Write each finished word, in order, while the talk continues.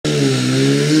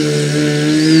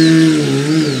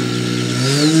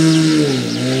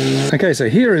Okay, so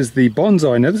here is the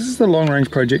bonsai. Now this is the long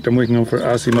range project I'm working on for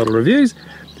RC Model Reviews.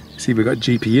 See, we've got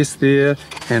GPS there,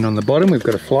 and on the bottom we've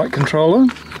got a flight controller.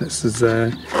 This is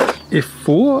a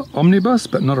F4 omnibus,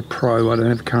 but not a Pro. I don't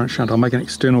have a current shunt. I'll make an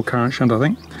external current shunt, I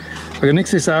think. I've got an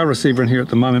XSR receiver in here at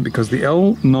the moment because the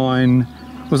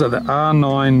L9, was that the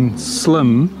R9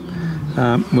 Slim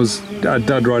was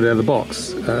dud right out of the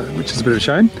box, which is a bit of a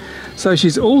shame. So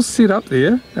she's all set up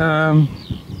there. I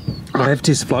have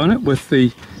test flown it with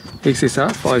the XSR,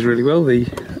 it flies really well. The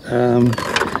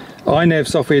iNav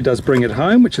software does bring it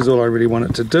home, which is all I really want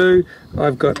it to do.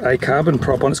 I've got a carbon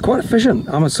prop on. It's quite efficient.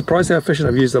 I'm surprised how efficient.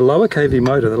 I've used a lower kV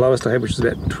motor, the lowest I have, which is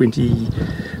about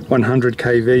 2100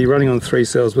 kV, running on 3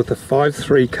 cells with a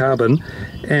 5.3 carbon,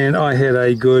 and I had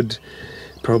a good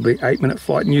probably 8-minute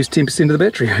flight and used 10% of the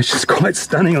battery, which is quite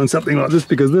stunning on something like this,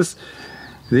 because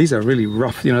these are really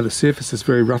rough. You know, the surface is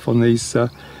very rough on these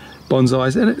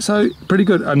bonsais, and it's so pretty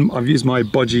good. And I've used my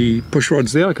bodgy push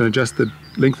rods there. I can adjust the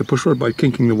length of push rod by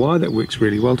kinking the wire. That works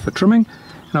really well for trimming.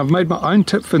 And I've made my own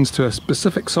tip fins to a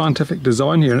specific scientific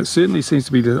design here, and it certainly seems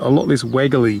to be a lot less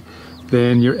waggly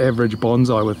than your average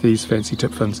bonsai with these fancy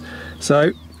tip fins.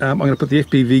 So I'm going to put the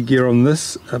FPV gear on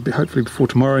this hopefully before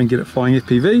tomorrow and get it flying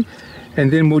FPV,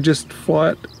 and then we'll just fly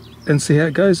it and see how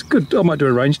it goes. Good. I might do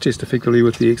a range test effectively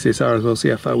with the XSR as well, see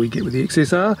how far we get with the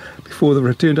XSR before the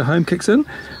return to home kicks in.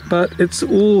 But it's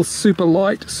all super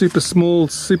light, super small,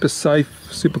 super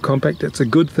safe, super compact. It's a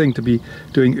good thing to be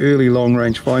doing early long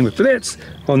range flying with. But that's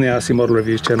on the RC Model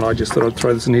Reviews channel. I just thought I'd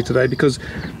throw this in here today because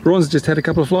Ron's just had a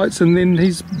couple of flights and then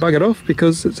he's buggered off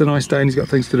because it's a nice day and he's got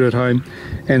things to do at home.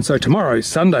 And so tomorrow,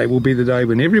 Sunday, will be the day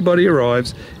when everybody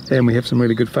arrives and we have some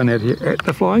really good fun out here at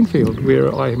the flying field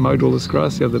where I mowed all this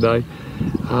grass the other day.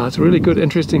 It's a really good,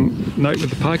 interesting note with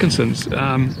the Parkinson's.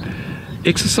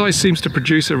 Exercise seems to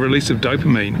produce a release of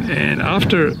dopamine, and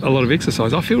after a lot of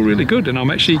exercise I feel really good, and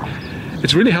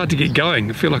it's really hard to get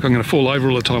going. I feel like I'm going to fall over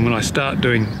all the time when I start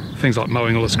doing things like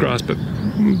mowing all this grass, but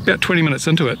about 20 minutes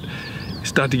into it you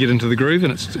start to get into the groove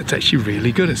and it's actually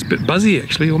really good. It's a bit buzzy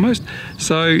actually, almost.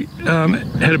 So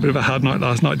had a bit of a hard night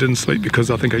last night, didn't sleep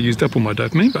because I think I used up all my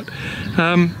dopamine, but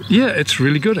yeah, it's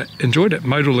really good. I enjoyed it,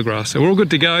 mowed all the grass, so we're all good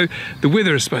to go. The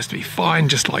weather is supposed to be fine,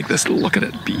 just like this. Look at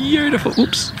it, beautiful.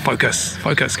 Oops, focus,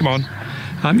 come on.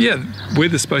 Yeah,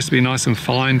 weather's supposed to be nice and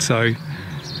fine, so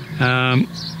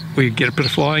we get a bit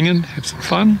of flying in, have some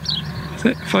fun. Is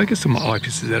that focused? Or my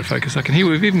eyepiece is out of focus. I can hear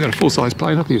we've even got a full-size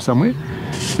plane up here somewhere,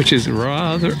 which is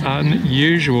rather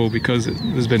unusual because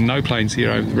there's been no planes here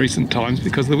over recent times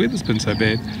because the weather's been so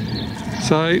bad.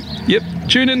 So, yep,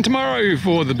 tune in tomorrow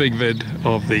for the big vid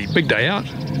of the big day out,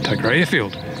 Tokoroa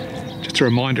Airfield. Just a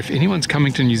reminder, if anyone's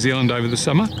coming to New Zealand over the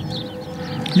summer,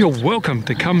 you're welcome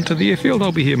to come to the airfield.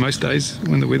 I'll be here most days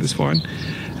when the weather's fine.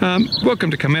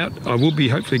 Welcome to come out. I will be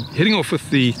hopefully heading off with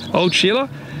the old Sheila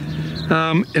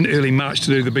in early March to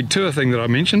do the big tour thing that I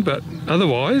mentioned, but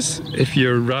otherwise, if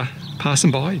you're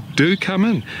passing by, do come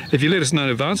in. If you let us know in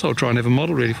advance, I'll try and have a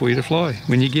model ready for you to fly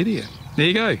when you get here. There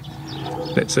you go.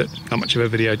 That's it. Not much of a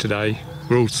video today.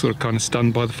 We're all sort of kind of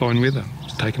stunned by the fine weather.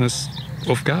 It's taken us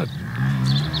off guard.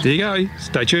 There you go.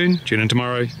 Stay tuned. Tune in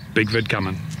tomorrow. Big vid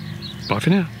coming. Bye for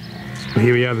now. Well,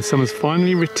 here we are. The summer's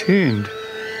finally returned to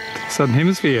the Southern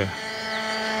Hemisphere.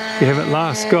 We have at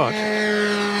last got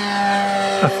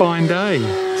a fine day.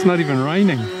 It's not even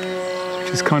raining, which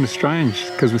is kind of strange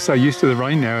because we're so used to the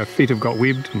rain now. Our feet have got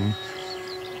webbed and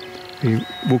we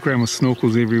walk around with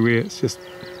snorkels everywhere. It's just,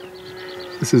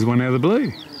 this is one out of the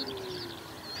blue.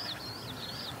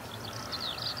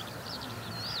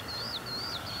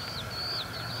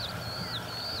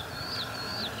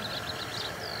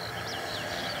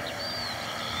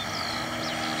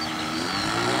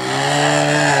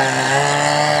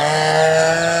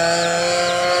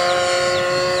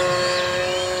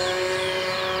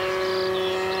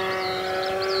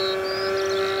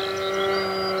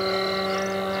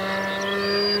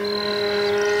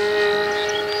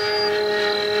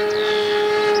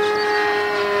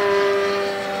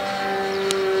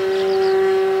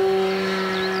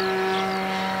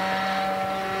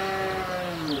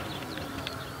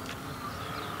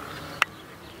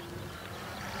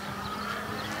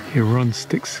 Here Ron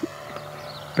sticks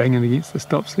banging against the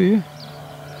stops there.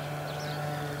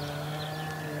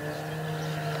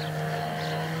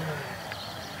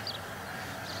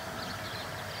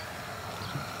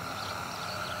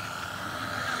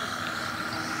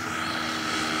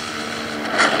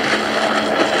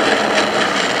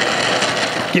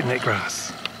 Get in that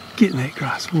grass. Get in that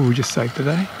grass. Oh, we're just safe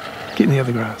today. Get in the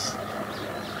other grass.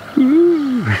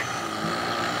 Woo!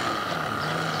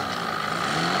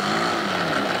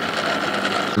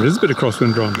 It is a bit of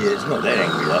crosswind drawn. Yeah, it's not that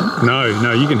angry though. No,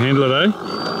 no, you can handle it,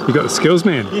 eh? You got the skills,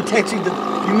 man. You're taxing the,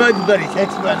 you mowed the bloody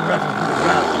taxi button right from the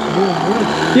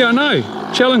ground. Yeah, I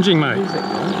know. Challenging, mate. Who's that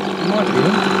guy? You might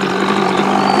be him.